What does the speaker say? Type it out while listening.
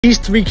These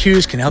 3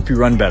 cues can help you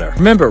run better.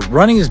 Remember,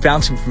 running is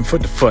bouncing from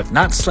foot to foot,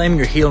 not slamming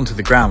your heel into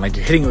the ground like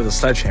you're hitting it with a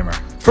sledgehammer.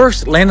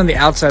 First, land on the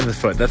outside of the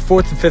foot, that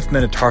 4th and 5th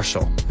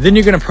metatarsal. Then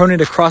you're going to pronate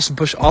across and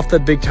push off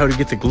that big toe to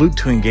get the glute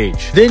to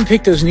engage. Then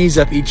pick those knees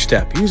up each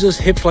step. Use those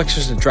hip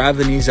flexors to drive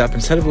the knees up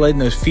instead of letting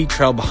those feet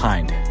trail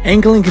behind.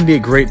 Ankling can be a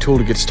great tool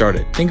to get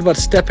started. Think about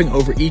stepping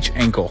over each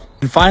ankle.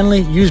 And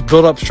finally, use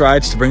build-up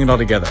strides to bring it all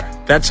together.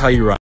 That's how you run.